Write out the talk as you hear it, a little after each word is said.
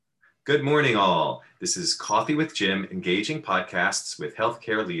Good morning, all. This is Coffee with Jim, engaging podcasts with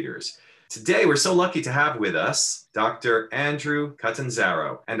healthcare leaders. Today, we're so lucky to have with us Dr. Andrew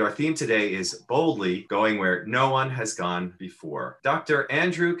Catanzaro, and our theme today is boldly going where no one has gone before. Dr.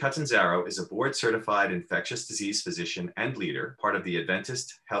 Andrew Catanzaro is a board-certified infectious disease physician and leader, part of the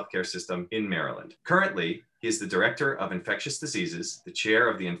Adventist healthcare system in Maryland. Currently, he is the Director of Infectious Diseases, the Chair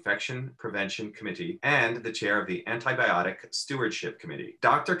of the Infection Prevention Committee, and the Chair of the Antibiotic Stewardship Committee.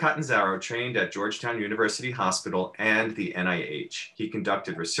 Dr. Catanzaro trained at Georgetown University Hospital and the NIH. He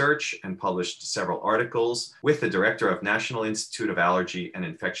conducted research and published several articles with the Director of National Institute of Allergy and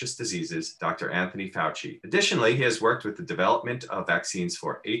Infectious Diseases, Dr. Anthony Fauci. Additionally, he has worked with the development of vaccines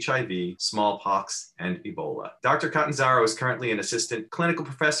for HIV, smallpox, and Ebola. Dr. Catanzaro is currently an assistant clinical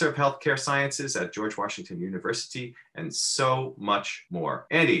professor of healthcare sciences at George Washington University, and so much more.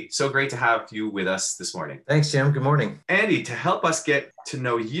 Andy, so great to have you with us this morning. Thanks, Jim. Good morning. Andy, to help us get to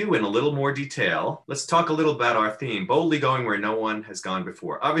know you in a little more detail, let's talk a little about our theme, boldly going where no one has gone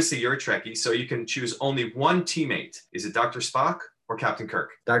before. Obviously, you're a Trekkie, so you can choose only one teammate. Is it Dr. Spock or Captain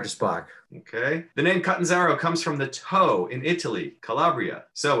Kirk? Dr. Spock. Okay. The name Catanzaro comes from the toe in Italy, Calabria.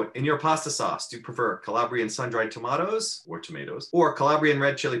 So in your pasta sauce, do you prefer Calabrian sun-dried tomatoes, or Calabrian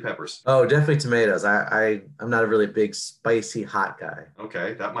red chili peppers? Oh, definitely tomatoes. I'm not a really big spicy hot guy.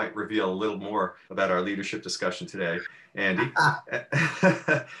 Okay, that might reveal a little more about our leadership discussion today, Andy.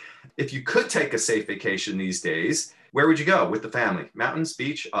 If you could take a safe vacation these days, where would you go with the family? Mountains,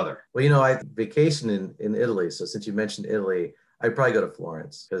 beach, other? Well, I vacation in Italy. So since you mentioned Italy, I'd probably go to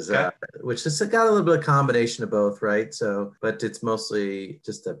Florence because, which has got a little bit of combination of both, right? So, but it's mostly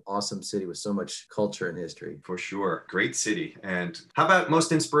just an awesome city with so much culture and history. For sure. Great city. And how about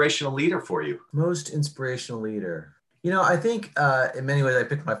most inspirational leader for you? Most inspirational leader. I think in many ways I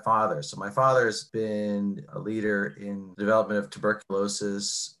picked my father. So my father's been a leader in the development of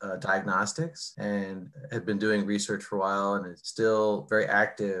tuberculosis diagnostics and had been doing research for a while and is still very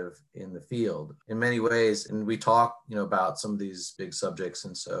active in the field in many ways. And we talk, about some of these big subjects.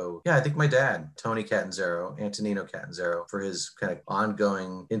 And so, I think my dad, Antonino Catanzaro, for his kind of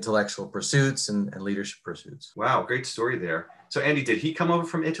ongoing intellectual pursuits and leadership pursuits. Wow, great story there. So Andy, did he come over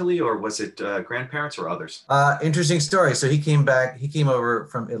from Italy or was it grandparents or others? Interesting story. So he came over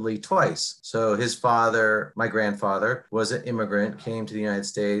from Italy twice. So his father, my grandfather, was an immigrant, came to the United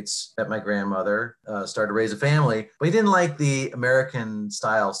States, met my grandmother, started to raise a family, but he didn't like the American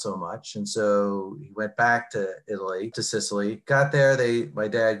style so much. And so he went back to Italy, to Sicily, got there. My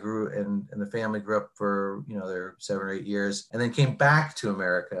dad grew and the family grew up for, their 7 or 8 years and then came back to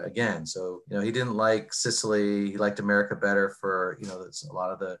America again. So, he didn't like Sicily. He liked America better for, that's a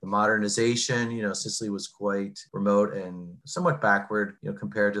lot of the modernization. Sicily was quite remote and somewhat backward,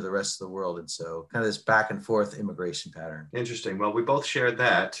 compared to the rest of the world. And so kind of this back and forth immigration pattern. Interesting. Well, we both shared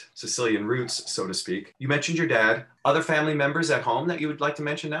that Sicilian roots, so to speak. You mentioned your dad. Other family members at home that you would like to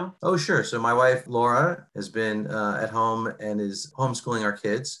mention now? Oh, sure. So my wife, Laura, has been at home and is homeschooling our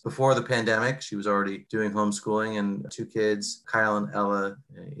kids. Before the pandemic, she was already doing homeschooling and 2 kids, Kyle and Ella,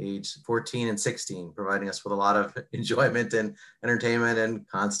 age 14 and 16, providing us with a lot of enjoyment and entertainment and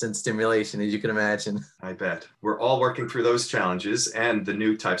constant stimulation, as you can imagine. I bet. We're all working through those challenges and the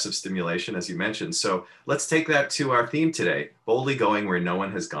new types of stimulation, as you mentioned. So let's take that to our theme today, boldly going where no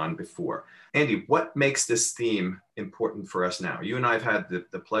one has gone before. Andy, what makes this theme important for us now? You and I have had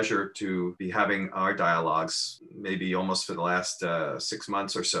the pleasure to be having our dialogues maybe almost for the last 6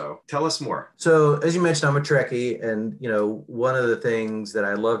 months or so. Tell us more. So as you mentioned, I'm a Trekkie. And, one of the things that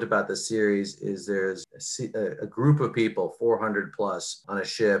I loved about this series is there's a group of people, 400 plus on a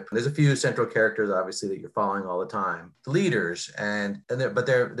ship. There's a few central characters, obviously, that you're following all the time. The leaders, but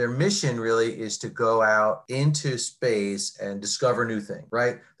their mission really is to go out into space and discover new things,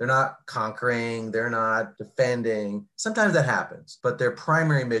 right? They're not conquering, they're not defending. Sometimes that happens, but their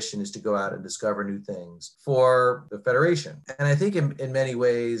primary mission is to go out and discover new things for the Federation. And I think in many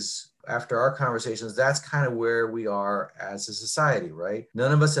ways, after our conversations, that's kind of where we are as a society, right?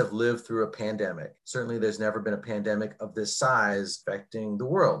 None of us have lived through a pandemic. Certainly, there's never been a pandemic of this size affecting the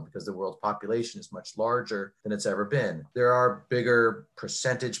world because the world's population is much larger than it's ever been. There are bigger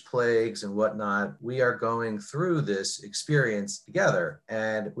percentage plagues and whatnot. We are going through this experience together,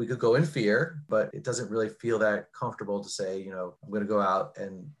 and we could go in fear, but it doesn't really feel that comfortable to say, I'm going to go out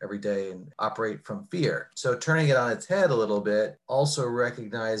and every day and operate from fear. So turning it on its head a little bit, also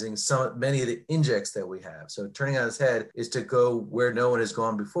recognizing many of the injects that we have. So turning on its head is to go where no one has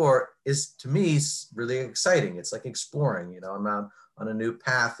gone before is, to me, really exciting. It's like exploring, I'm out on a new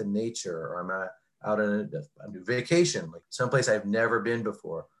path in nature, or I'm out on a new vacation, like someplace I've never been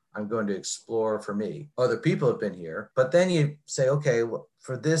before. I'm going to explore for me. Other people have been here, but then you say, okay, well,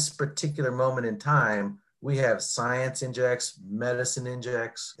 for this particular moment in time, we have science injects, medicine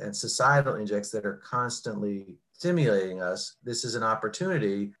injects, and societal injects that are constantly stimulating us. This is an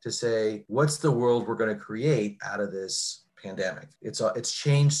opportunity to say, what's the world we're going to create out of this pandemic? It's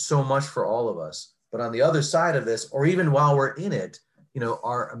changed so much for all of us. But on the other side of this, or even while we're in it,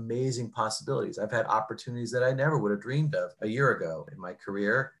 are amazing possibilities. I've had opportunities that I never would have dreamed of a year ago in my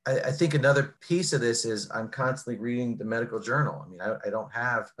career. I think another piece of this is I'm constantly reading the medical journal. I mean, I don't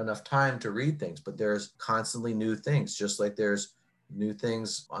have enough time to read things, but there's constantly new things, just like there's new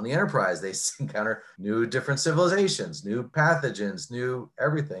things on the enterprise. They encounter new different civilizations, new pathogens, new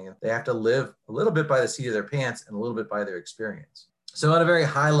everything. And they have to live a little bit by the seat of their pants and a little bit by their experience. So at a very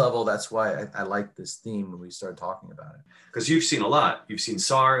high level, that's why I like this theme when we started talking about it. Because you've seen a lot. You've seen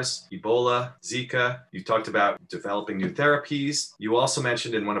SARS, Ebola, Zika. You talked about developing new therapies. You also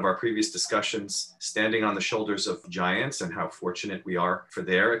mentioned in one of our previous discussions, standing on the shoulders of giants and how fortunate we are for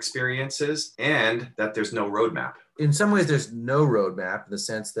their experiences, and that there's no roadmap. In some ways, there's no roadmap in the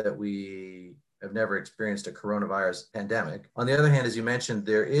sense that we have never experienced a coronavirus pandemic. On the other hand, as you mentioned,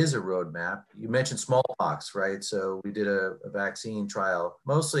 there is a roadmap. You mentioned smallpox, right? So we did a vaccine trial,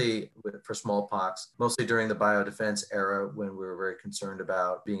 mostly for smallpox, mostly during the biodefense era when we were very concerned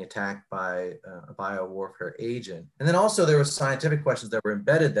about being attacked by a biowarfare agent. And then also there were scientific questions that were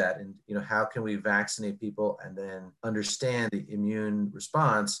embedded that, and how can we vaccinate people and then understand the immune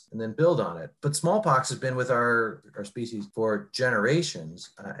response and then build on it. But smallpox has been with our species for generations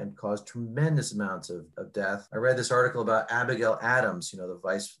and caused tremendous amounts of death. I read this article about Abigail Adams,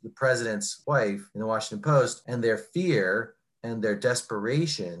 the president's wife, in the Washington Post, and their fear and their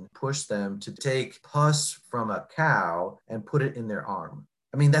desperation pushed them to take pus from a cow and put it in their arm.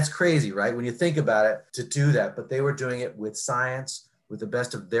 I mean, that's crazy, right? When you think about it, to do that, but they were doing it with science, with the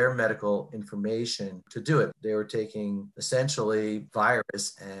best of their medical information to do it. They were taking essentially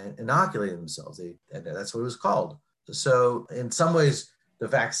virus and inoculating themselves. And that's what it was called. So in some ways, the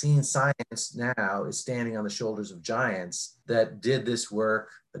vaccine science now is standing on the shoulders of giants that did this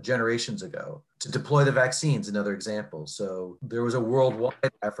work generations ago. To deploy the vaccines, another example. So there was a worldwide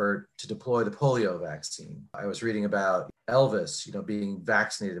effort to deploy the polio vaccine. I was reading about Elvis, being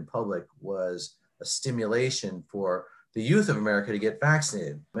vaccinated in public was a stimulation for the youth of America to get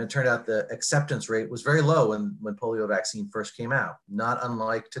vaccinated. And it turned out the acceptance rate was very low when polio vaccine first came out, not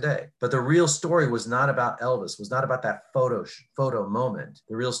unlike today. But the real story was not about Elvis, was not about that photo moment.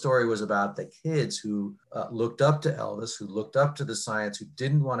 The real story was about the kids who looked up to Elvis, who looked up to the science, who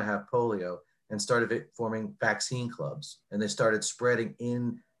didn't want to have polio, and started forming vaccine clubs. And they started spreading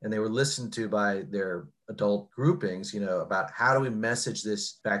in, and they were listened to by their adult groupings, about how do we message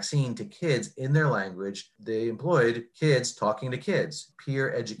this vaccine to kids in their language. They employed kids talking to kids,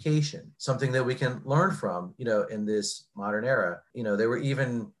 peer education, something that we can learn from, in this modern era. There were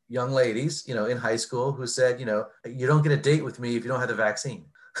even young ladies, in high school who said, you don't get a date with me if you don't have the vaccine.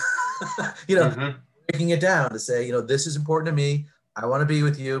 Breaking it down to say, this is important to me. I want to be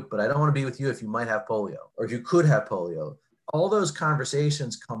with you, but I don't want to be with you if you might have polio or if you could have polio. All those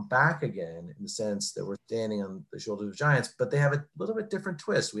conversations come back again in the sense that we're standing on the shoulders of giants, but they have a little bit different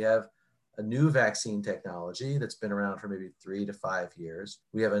twist. We have a new vaccine technology that's been around for maybe 3 to 5 years.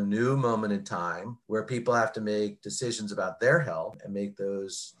 We have a new moment in time where people have to make decisions about their health and make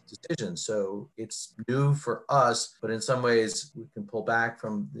those decisions. So it's new for us, but in some ways we can pull back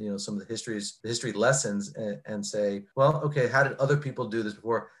from some of the history lessons and say, well, okay, how did other people do this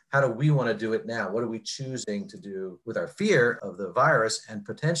before? How do we want to do it now? What are we choosing to do with our fear of the virus and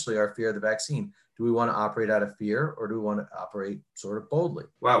potentially our fear of the vaccine? Do we want to operate out of fear or do we want to operate sort of boldly?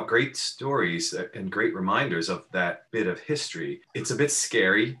 Wow, great stories and great reminders of that bit of history. It's a bit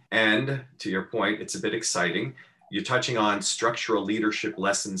scary. And to your point, it's a bit exciting. You're touching on structural leadership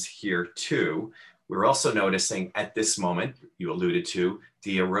lessons here too. We're also noticing at this moment, you alluded to,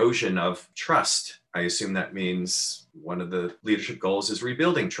 the erosion of trust. I assume that means one of the leadership goals is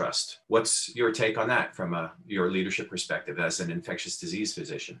rebuilding trust. What's your take on that from your leadership perspective as an infectious disease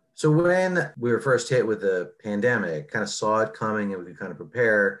physician? So when we were first hit with the pandemic, kind of saw it coming and we could kind of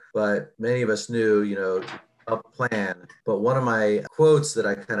prepare, but many of us knew, a plan. But one of my quotes that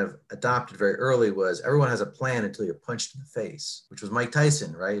I kind of adopted very early was, everyone has a plan until you're punched in the face, which was Mike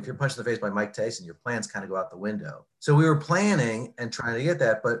Tyson, right? If you're punched in the face by Mike Tyson, your plans kind of go out the window. So we were planning and trying to get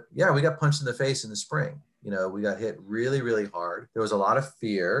that, but yeah, we got punched in the face in the spring. We got hit really, really hard. There was a lot of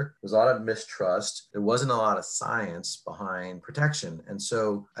fear. There was a lot of mistrust. There wasn't a lot of science behind protection. And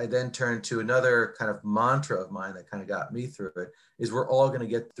so I then turned to another kind of mantra of mine that kind of got me through it, is we're all going to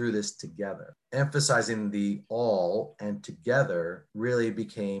get through this together. Emphasizing the all and together really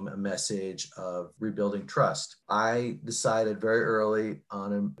became a message of rebuilding trust. I decided very early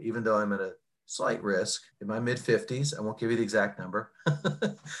on, even though I'm at a slight risk in my mid 50s, I won't give you the exact number.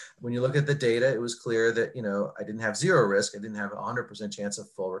 When you look at the data, it was clear that, I didn't have zero risk. I didn't have a 100% chance of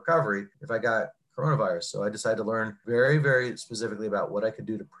full recovery if I got coronavirus. So I decided to learn very, very specifically about what I could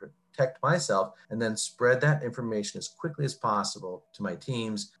do to protect myself, and then spread that information as quickly as possible to my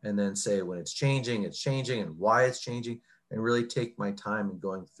teams, and then say when it's changing, and why it's changing, and really take my time in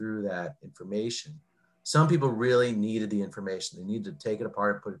going through that information. Some people really needed the information. They needed to take it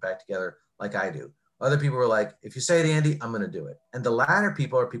apart and put it back together like I do. Other people were like, if you say it, Andy, I'm going to do it. And the latter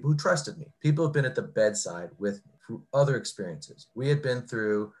people are people who trusted me. People have been at the bedside with me through other experiences. We had been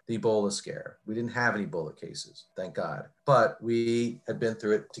through the Ebola scare. We didn't have any Ebola cases, thank God. But we had been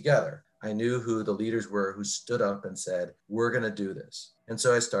through it together. I knew who the leaders were who stood up and said, we're going to do this. And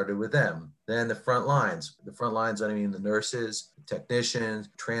so I started with them. Then the front lines, I mean the nurses, the technicians,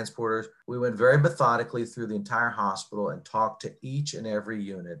 transporters. We went very methodically through the entire hospital and talked to each and every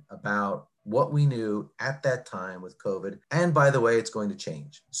unit about what we knew at that time with COVID. And by the way, it's going to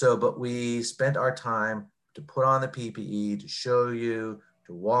change. But we spent our time to put on the PPE, to show you,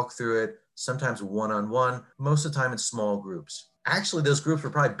 to walk through it, sometimes one-on-one, most of the time in small groups. Actually, those groups were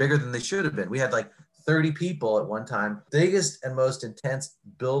probably bigger than they should have been. We had like 30 people at one time. Biggest and most intense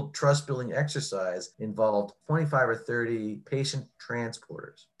trust building exercise involved 25 or 30 patient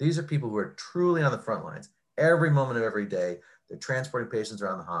transporters. These are people who are truly on the front lines every moment of every day. They're transporting patients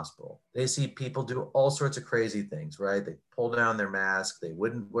around the hospital. They see people do all sorts of crazy things, right? They pull down their mask. They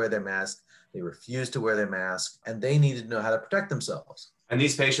wouldn't wear their mask. They refused to wear their mask, and they needed to know how to protect themselves. And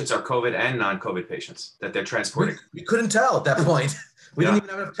these patients are COVID and non-COVID patients that they're transporting. We couldn't tell at that point. We didn't even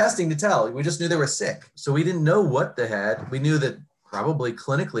have enough testing to tell. We just knew they were sick. So we didn't know what they had. We knew that probably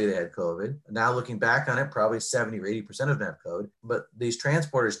clinically they had COVID. Now looking back on it, probably 70 or 80% of them have COVID. But these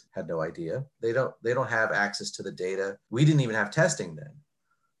transporters had no idea. They don't have access to the data. We didn't even have testing then.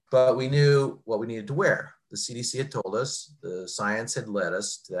 But we knew what we needed to wear. The CDC had told us, the science had led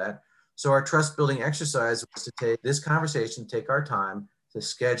us to that. So our trust building exercise was to take this conversation, take our time to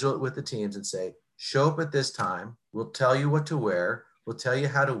schedule it with the teams and say, show up at this time. We'll tell you what to wear. We'll tell you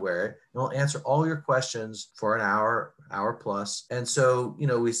how to wear it, and we'll answer all your questions for an hour plus. And so,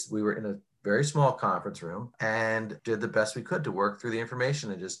 we were in a very small conference room and did the best we could to work through the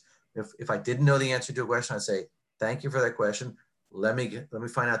information. And just, if I didn't know the answer to a question, I'd say, thank you for that question. Let me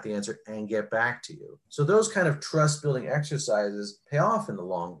find out the answer and get back to you. So those kind of trust building exercises pay off in the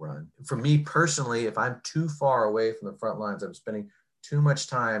long run. For me personally, if I'm too far away from the front lines, I'm spending too much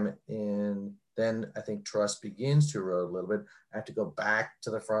time in, then I think trust begins to erode a little bit. I have to go back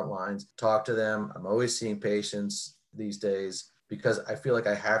to the front lines, talk to them. I'm always seeing patients these days because I feel like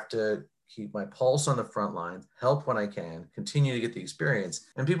I have to keep my pulse on the front line, help when I can, continue to get the experience.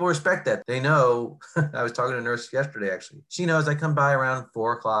 And people respect that. They know, I was talking to a nurse yesterday, actually. She knows I come by around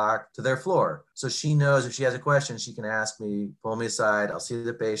 4:00 to their floor. So she knows if she has a question, she can ask me, pull me aside. I'll see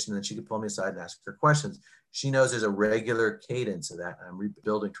the patient, and then she can pull me aside and ask her questions. She knows there's a regular cadence of that. I'm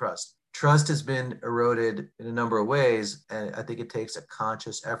rebuilding trust. Trust has been eroded in a number of ways, and I think it takes a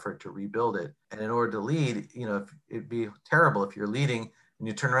conscious effort to rebuild it. And in order to lead, it'd be terrible if you're leading and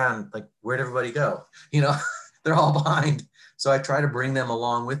you turn around, like, where'd everybody go? They're all behind. So I try to bring them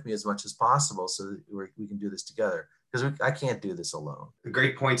along with me as much as possible so that we can do this together, because I can't do this alone.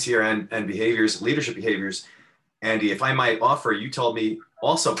 Great points here and behaviors, leadership behaviors. Andy, if I might offer, you told me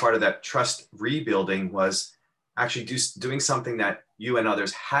also part of that trust rebuilding was actually doing something that you and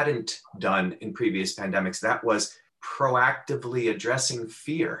others hadn't done in previous pandemics. That was proactively addressing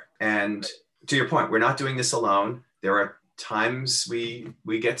fear. And to your point, we're not doing this alone. There are times we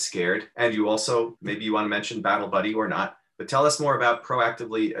get scared. And you also, maybe you want to mention Battle Buddy or not, but tell us more about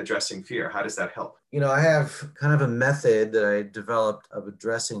proactively addressing fear. How does that help? I have kind of a method that I developed of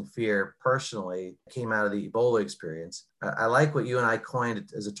addressing fear personally. It came out of the Ebola experience. I like what you and I coined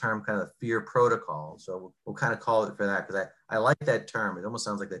as a term, kind of fear protocol. So we'll kind of call it for that, because I like that term. It almost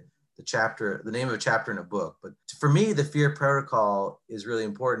sounds like the name of a chapter in a book. But for me, the fear protocol is really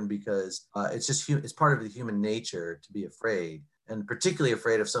important because it's part of the human nature to be afraid, and particularly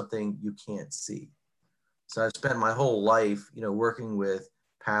afraid of something you can't see. So I've spent my whole life, working with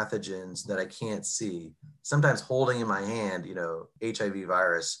pathogens that I can't see. Sometimes holding in my hand, HIV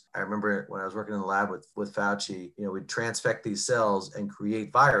virus. I remember when I was working in the lab with Fauci, we'd transfect these cells and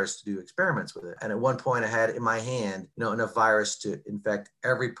create virus to do experiments with it. And at one point I had in my hand, enough virus to infect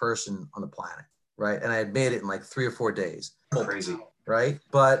every person on the planet, right? And I had made it in like 3 or 4 days. Crazy. Right.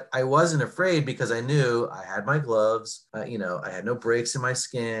 But I wasn't afraid because I knew I had my gloves, I had no breaks in my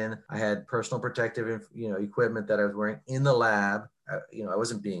skin. I had personal protective, equipment that I was wearing in the lab. I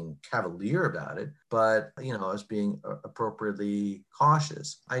wasn't being cavalier about it, but, I was being appropriately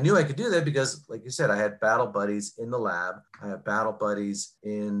cautious. I knew I could do that because, like you said, I had battle buddies in the lab. I have battle buddies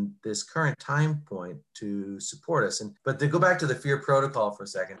in this current time point to support us. But to go back to the fear protocol for a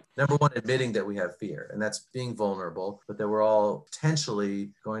second, number one, admitting that we have fear, and that's being vulnerable, but that we're all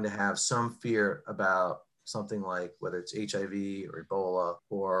potentially going to have some fear about something like whether it's HIV or Ebola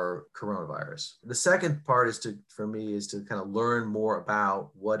or coronavirus. The second part is to kind of learn more about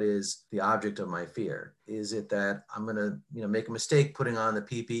what is the object of my fear. Is it that I'm going to, make a mistake putting on the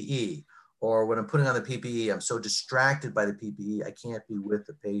PPE? Or when I'm putting on the PPE, I'm so distracted by the PPE, I can't be with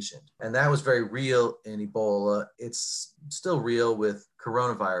the patient. And that was very real in Ebola. It's still real with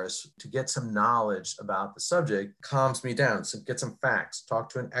coronavirus. To get some knowledge about the subject calms me down. So get some facts, talk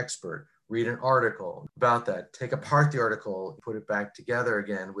to an expert, read an article about that, take apart the article, put it back together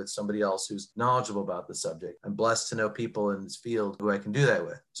again with somebody else who's knowledgeable about the subject. I'm blessed to know people in this field who I can do that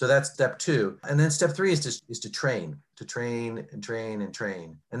with. So that's step 2. And then step 3 is to train and train and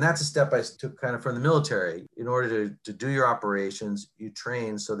train. And that's a step I took kind of from the military. In order to do your operations, you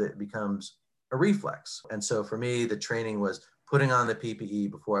train so that it becomes a reflex. And so for me, the training was putting on the PPE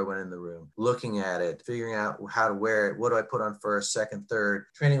before I went in the room, looking at it, figuring out how to wear it. What do I put on first, second, third?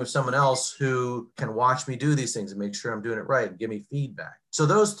 Training with someone else who can watch me do these things and make sure I'm doing it right and give me feedback. So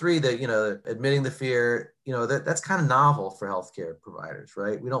those 3 that, admitting the fear, that's kind of novel for healthcare providers,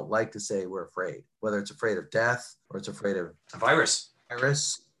 right? We don't like to say we're afraid, whether it's afraid of death or it's afraid of a virus,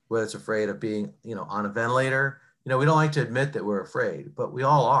 whether it's afraid of being, on a ventilator. We don't like to admit that we're afraid, but we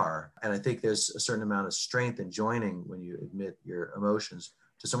all are. And I think there's a certain amount of strength in joining when you admit your emotions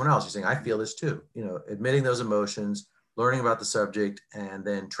to someone else. You're saying, I feel this too. Admitting those emotions, learning about the subject, and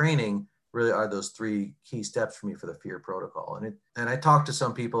then training really are those 3 key steps for me for the fear protocol. And I talk to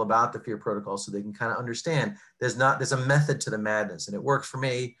some people about the fear protocol so they can kind of understand there's a method to the madness, and it works for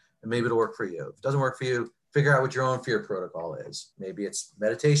me, and maybe it'll work for you. If it doesn't work for you, figure out what your own fear protocol is. Maybe it's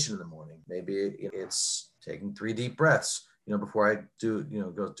meditation in the morning. Maybe it's taking 3 deep breaths, before I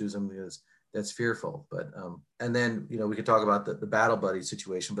go do something that's fearful. But, and then, we could talk about the battle buddy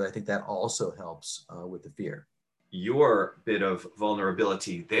situation, but I think that also helps with the fear. Your bit of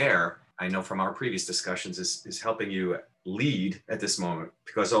vulnerability there, I know from our previous discussions, is helping you lead at this moment,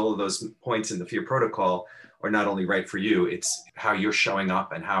 because all of those points in the fear protocol are not only right for you, it's how you're showing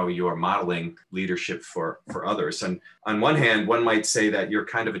up and how you're modeling leadership for others. And on one hand, one might say that you're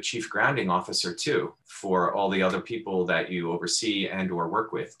kind of a chief grounding officer too, for all the other people that you oversee and or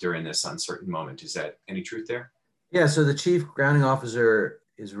work with during this uncertain moment. Is that any truth there? Yeah, so the chief grounding officer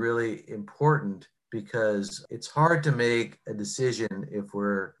is really important because it's hard to make a decision if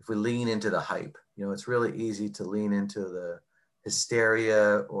we lean into the hype. It's really easy to lean into the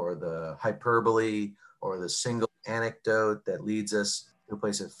hysteria or the hyperbole or the single anecdote that leads us to a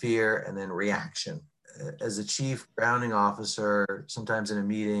place of fear and then reaction. As a chief grounding officer, sometimes in a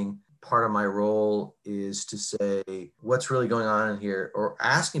meeting, part of my role is to say, what's really going on in here, or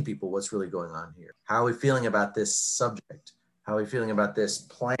asking people what's really going on here. How are we feeling about this subject? How are we feeling about this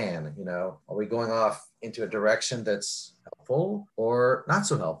plan? Are we going off into a direction that's helpful or not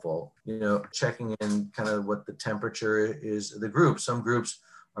so helpful? Checking in kind of what the temperature is of the group. Some groups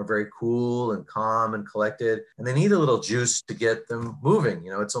are very cool and calm and collected, and they need a little juice to get them moving.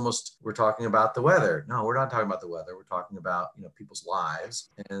 It's almost, we're talking about the weather. No, we're not talking about the weather. We're talking about, people's lives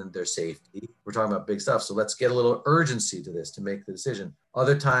and their safety. We're talking about big stuff. So let's get a little urgency to this to make the decision.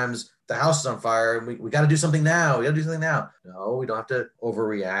 Other times the house is on fire and we got to do something now. We got to do something now. No, we don't have to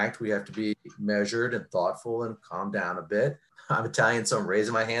overreact. We have to be measured and thoughtful and calm down a bit. I'm Italian, so I'm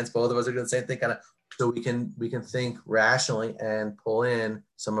raising my hands. Both of us are doing the same thing, kind of, so we can think rationally and pull in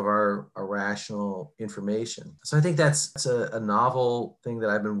some of our rational information. So I think that's a novel thing that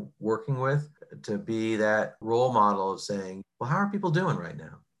I've been working with, to be that role model of saying, well, how are people doing right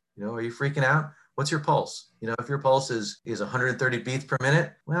now? Are you freaking out? What's your pulse? If your pulse is 130 beats per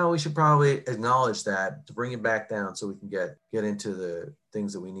minute, well, we should probably acknowledge that to bring it back down so we can get into the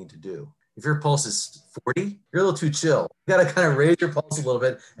things that we need to do. If your pulse is 40, you're a little too chill. You got to kind of raise your pulse a little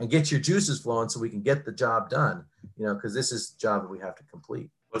bit and get your juices flowing so we can get the job done, because this is the job that we have to complete.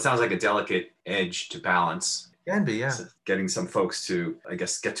 Well, it sounds like a delicate edge to balance. Can be, yeah. So getting some folks to, I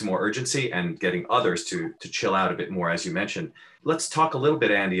guess, get to more urgency and getting others to chill out a bit more, as you mentioned. Let's talk a little bit,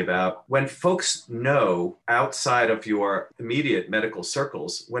 Andy, about when folks know outside of your immediate medical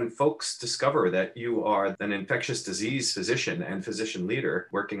circles, when folks discover that you are an infectious disease physician and physician leader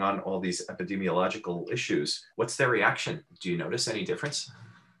working on all these epidemiological issues, what's their reaction? Do you notice any difference?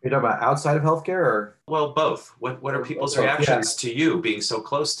 You're talking about outside of healthcare or? Well, both. What are people's reactions to you being so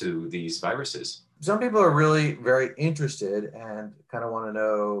close to these viruses? Some people are really very interested and kind of want to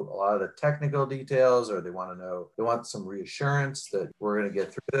know a lot of the technical details, or they want some reassurance that we're going to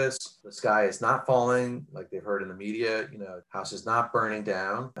get through this. The sky is not falling like they've heard in the media, house is not burning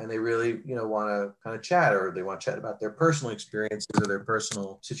down. And they really, want to kind of chat, or they want to chat about their personal experiences or their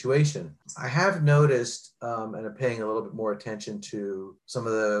personal situation. I have noticed and I'm paying a little bit more attention to some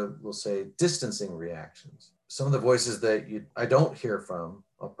of the, we'll say, distancing reactions. Some of the voices that I don't hear from,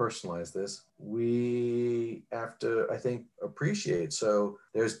 I'll personalize this, we have to, I think, appreciate. So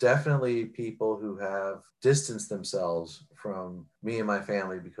there's definitely people who have distanced themselves from me and my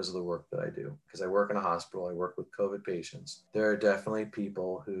family because of the work that I do. Because I work in a hospital, I work with COVID patients. There are definitely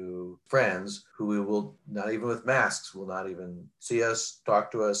friends who we will, not even with masks, will not even see us,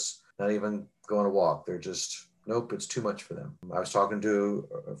 talk to us, not even go on a walk. They're just, nope, it's too much for them. I was talking to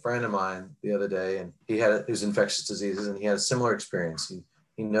a friend of mine the other day, and he was infectious diseases, and he had a similar experience.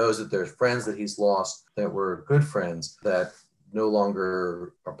 He knows that there's friends that he's lost that were good friends that no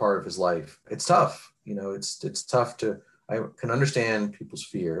longer are part of his life. It's tough. It's tough I can understand people's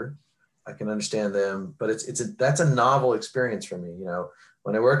fear. I can understand them, but that's a novel experience for me.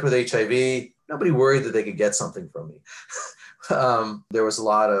 When I worked with HIV, nobody worried that they could get something from me. There was a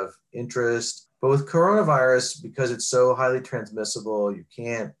lot of interest. But with coronavirus, because it's so highly transmissible, it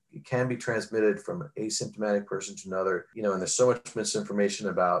can be transmitted from an asymptomatic person to another, and there's so much misinformation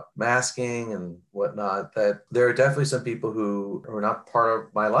about masking and whatnot, that there are definitely some people who are not part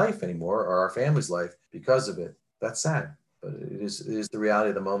of my life anymore, or our family's life, because of it. That's sad, but it is the reality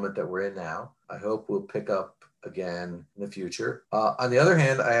of the moment that we're in now. I hope we'll pick up again in the future. On the other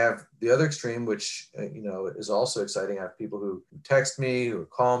hand, I have the other extreme, which is also exciting. I have people who text me, who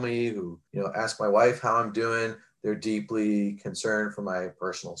call me, who ask my wife how I'm doing. They're deeply concerned for my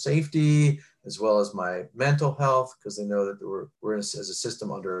personal safety as well as my mental health, because they know that we're as a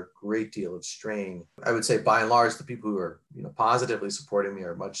system under a great deal of strain. I would say, by and large, the people who are positively supporting me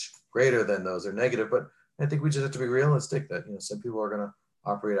are much greater than those who are negative. But I think we just have to be realistic that some people are going to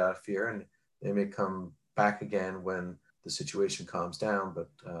operate out of fear, and they may come back again when the situation calms down, but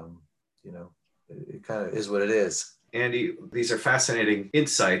it kind of is what it is. Andy, these are fascinating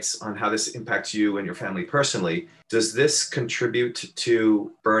insights on how this impacts you and your family personally. Does this contribute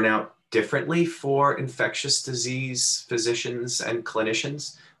to burnout differently for infectious disease physicians and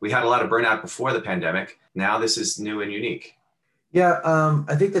clinicians? We had a lot of burnout before the pandemic. Now this is new and unique. Yeah,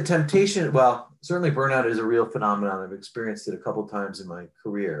 I think the temptation, certainly burnout is a real phenomenon. I've experienced it a couple of times in my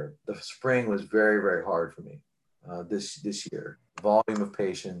career. The spring was very, very hard for me this year. Volume of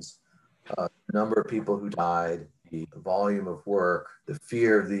patients, number of people who died, the volume of work, the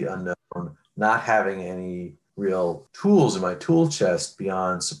fear of the unknown, not having any real tools in my tool chest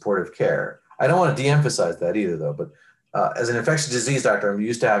beyond supportive care. I don't want to de-emphasize that either, though, but as an infectious disease doctor, I'm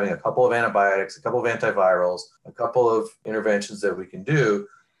used to having a couple of antibiotics, a couple of antivirals, a couple of interventions that we can do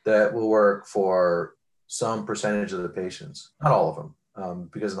that will work for some percentage of the patients, not all of them,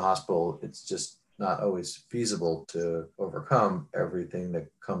 because in the hospital, it's just not always feasible to overcome everything that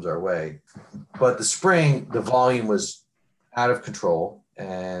comes our way. But the spring, the volume was out of control,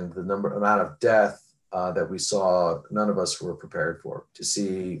 and the amount of death that we saw, none of us were prepared for. To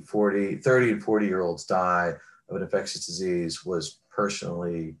see 30 and 40-year-olds die of an infectious disease was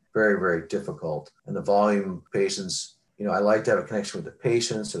personally very, very difficult. And the volume of patients, I like to have a connection with the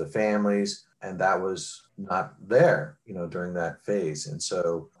patients or the families, and that was not there, during that phase. And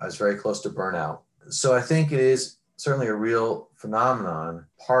so I was very close to burnout. So I think it is certainly a real phenomenon,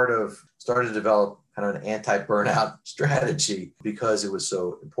 started to develop kind of an anti-burnout strategy because it was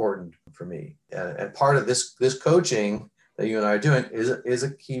so important for me. And part of this coaching that you and I are doing is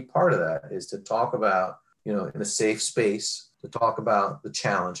a key part of that, is to talk about, in a safe space, to talk about the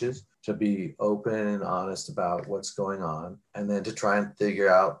challenges, to be open and honest about what's going on, and then to try and figure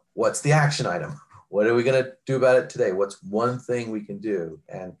out what's the action item. What are we going to do about it today? What's one thing we can do,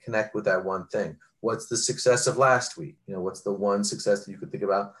 and connect with that one thing? What's the success of last week? What's the one success that you could think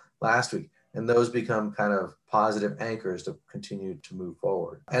about last week? And those become kind of positive anchors to continue to move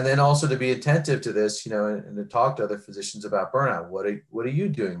forward. And then also to be attentive to this, and to talk to other physicians about burnout. What are you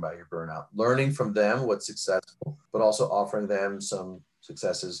doing about your burnout? Learning from them what's successful, but also offering them some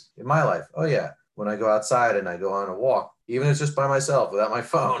successes in my life. Oh yeah, when I go outside and I go on a walk, even if it's just by myself without my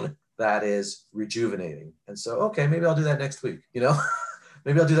phone, that is rejuvenating. And so, okay, maybe I'll do that next week,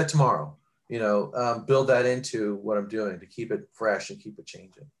 maybe I'll do that tomorrow, build that into what I'm doing to keep it fresh and keep it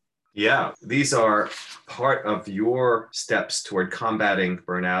changing. Yeah, these are part of your steps toward combating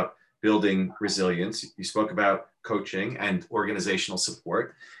burnout, building resilience. You spoke about coaching and organizational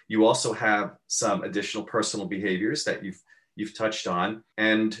support. You also have some additional personal behaviors that you've touched on.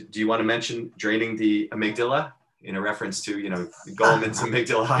 And do you want to mention draining the amygdala in a reference to, Goleman's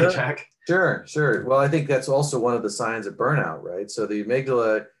amygdala hijack? Sure. Well, I think that's also one of the signs of burnout, right? So the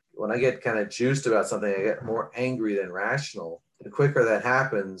amygdala, when I get kind of juiced about something, I get more angry than rational. The quicker that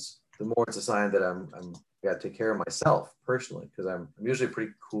happens, the more it's a sign that I'm got to take care of myself personally, because I'm usually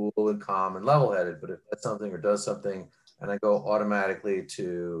pretty cool and calm and level-headed. But if that's something or does something and I go automatically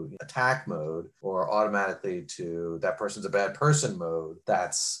to attack mode or automatically to that person's a bad person mode,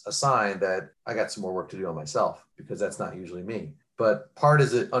 that's a sign that I got some more work to do on myself, because that's not usually me. But part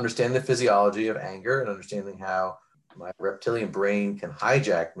is understanding the physiology of anger and understanding how my reptilian brain can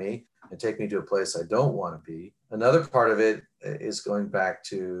hijack me and take me to a place I don't want to be. Another part of it is going back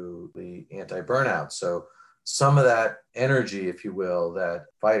to the anti-burnout. So some of that energy, if you will, that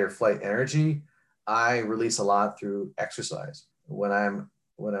fight or flight energy, I release a lot through exercise. When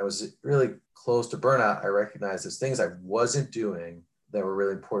I was really close to burnout, I recognized there's things I wasn't doing that were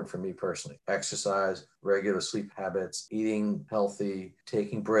really important for me personally. Exercise, regular sleep habits, eating healthy,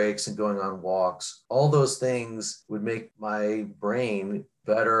 taking breaks and going on walks. All those things would make my brain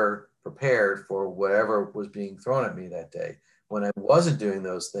better prepared for whatever was being thrown at me that day. When I wasn't doing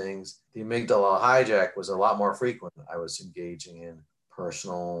those things, the amygdala hijack was a lot more frequent. I was engaging in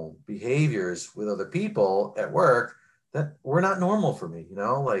personal behaviors with other people at work that were not normal for me,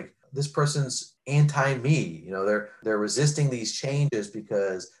 like this person's anti-me, they're resisting these changes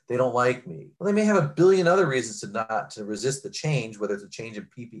because they don't like me. Well, they may have a billion other reasons to resist the change, whether it's a change in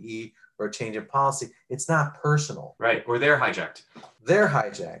PPE or a change in policy. It's not personal. Right. Or they're hijacked.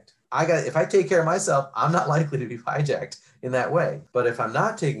 If I take care of myself, I'm not likely to be hijacked in that way. But if I'm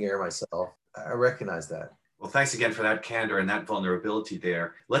not taking care of myself, I recognize that. Well, thanks again for that candor and that vulnerability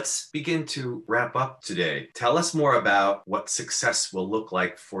there. Let's begin to wrap up today. Tell us more about what success will look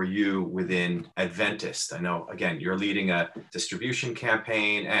like for you within Adventist. I know, again, you're leading a distribution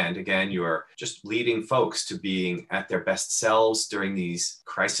campaign, and again, you're just leading folks to being at their best selves during these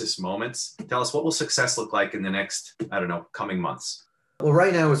crisis moments. Tell us, what will success look like in the next, coming months? Well,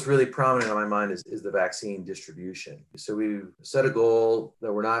 right now, what's really prominent on my mind is the vaccine distribution. So we've set a goal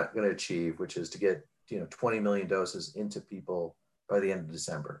that we're not going to achieve, which is to get 20 million doses into people by the end of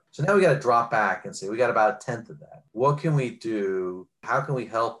December. So now we got to drop back and say, we got about 1/10 of that. What can we do? How can we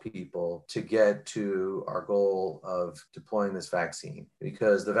help people to get to our goal of deploying this vaccine?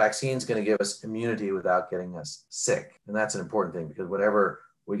 Because the vaccine is going to give us immunity without getting us sick. And that's an important thing, because whenever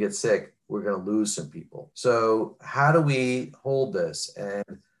we get sick, we're going to lose some people. So how do we hold this?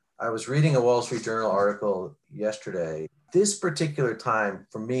 And I was reading a Wall Street Journal article yesterday. This particular time,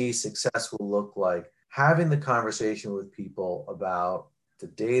 for me, success will look like having the conversation with people about the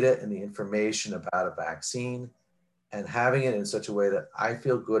data and the information about a vaccine, and having it in such a way that I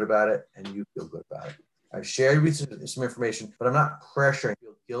feel good about it and you feel good about it. I've shared with you some information, but I'm not pressuring you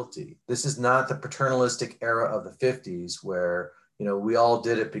to feel guilty. This is not the paternalistic era of the 50s where we all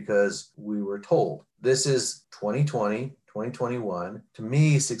did it because we were told. This is 2020. 2021, to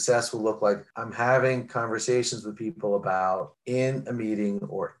me, success will look like I'm having conversations with people about in a meeting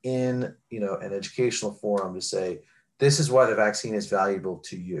or in, an educational forum to say, this is why the vaccine is valuable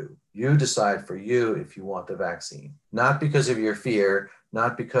to you. You decide for you if you want the vaccine, not because of your fear,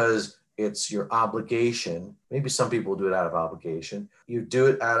 not because it's your obligation. Maybe some people do it out of obligation. You do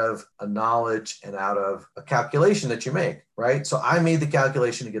it out of a knowledge and out of a calculation that you make, right? So I made the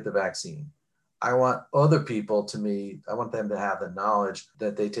calculation to get the vaccine. I want other people I want them to have the knowledge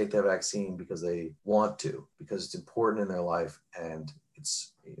that they take the vaccine because they want to, because it's important in their life and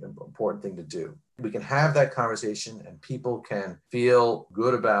it's an important thing to do. We can have that conversation and people can feel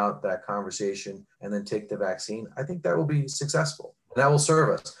good about that conversation and then take the vaccine. I think that will be successful and that will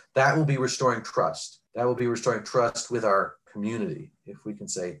serve us. That will be restoring trust. That will be restoring trust with our community if we can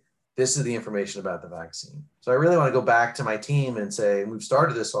say, this is the information about the vaccine. So I really want to go back to my team and say, and we've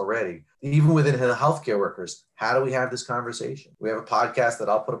started this already, even within the healthcare workers, how do we have this conversation? We have a podcast that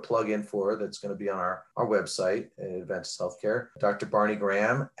I'll put a plug in for that's going to be on our website at Adventist Healthcare, Dr. Barney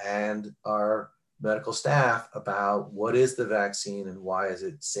Graham and our medical staff about what is the vaccine and why is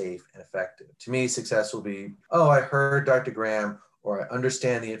it safe and effective. To me, success will be, I heard Dr. Graham, or I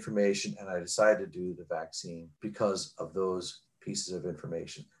understand the information and I decided to do the vaccine because of those pieces of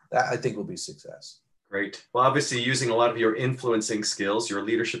information. that I think will be success. Great. Well, obviously using a lot of your influencing skills, your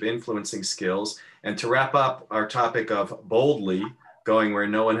leadership influencing skills. And to wrap up our topic of boldly going where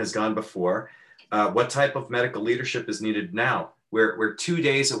no one has gone before, what type of medical leadership is needed now? We're 2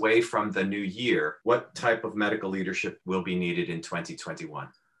 days away from the new year. What type of medical leadership will be needed in 2021?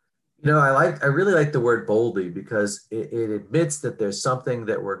 I really like the word boldly because it admits that there's something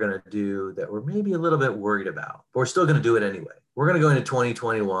that we're going to do that we're maybe a little bit worried about, but we're still going to do it anyway. We're going to go into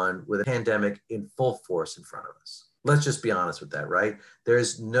 2021 with a pandemic in full force in front of us. Let's just be honest with that, right?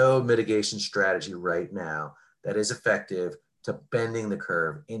 There's no mitigation strategy right now that is effective to bending the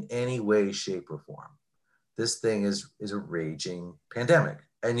curve in any way, shape, or form. This thing is a raging pandemic.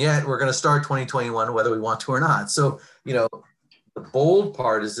 And yet we're going to start 2021 whether we want to or not. So, the bold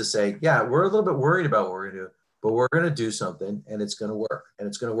part is to say, yeah, we're a little bit worried about what we're going to do, but we're going to do something and it's going to work. And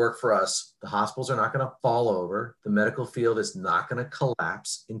it's going to work for us. The hospitals are not going to fall over. The medical field is not going to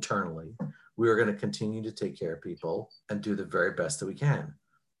collapse internally. We are going to continue to take care of people and do the very best that we can.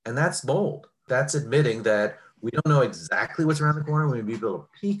 And that's bold. That's admitting that we don't know exactly what's around the corner. We may be able to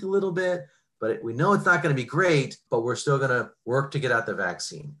peek a little bit, but we know it's not going to be great, but we're still going to work to get out the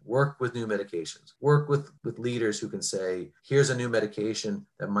vaccine, work with new medications, work with leaders who can say, here's a new medication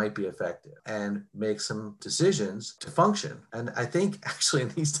that might be effective, and make some decisions to function. And I think actually in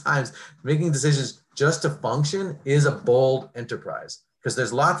these times, making decisions just to function is a bold enterprise. Because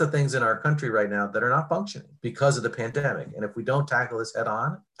there's lots of things in our country right now that are not functioning because of the pandemic. And if we don't tackle this head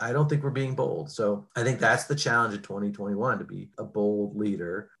on, I don't think we're being bold. So I think that's the challenge of 2021, to be a bold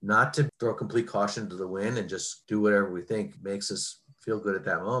leader, not to throw complete caution to the wind and just do whatever we think makes us feel good at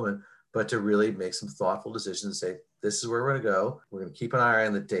that moment, but to really make some thoughtful decisions and say, this is where we're going to go. We're going to keep an eye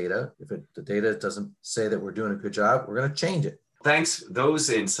on the data. If the data doesn't say that we're doing a good job, we're going to change it. Thanks, those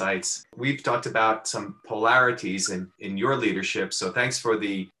insights. We've talked about some polarities in your leadership. So thanks for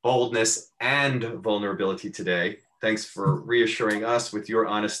the boldness and vulnerability today. Thanks for reassuring us with your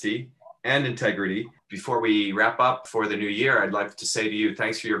honesty and integrity. Before we wrap up for the new year, I'd like to say to you,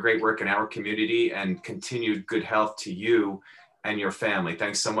 thanks for your great work in our community and continued good health to you and your family.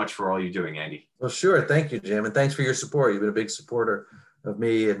 Thanks so much for all you're doing, Andy. Well, sure. Thank you, Jim. And thanks for your support. You've been a big supporter of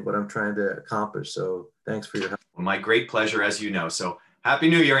me and what I'm trying to accomplish. So thanks for your help. Well, my great pleasure, as you know. So happy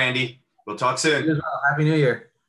New Year, Andy. We'll talk soon. You as well. Happy New Year.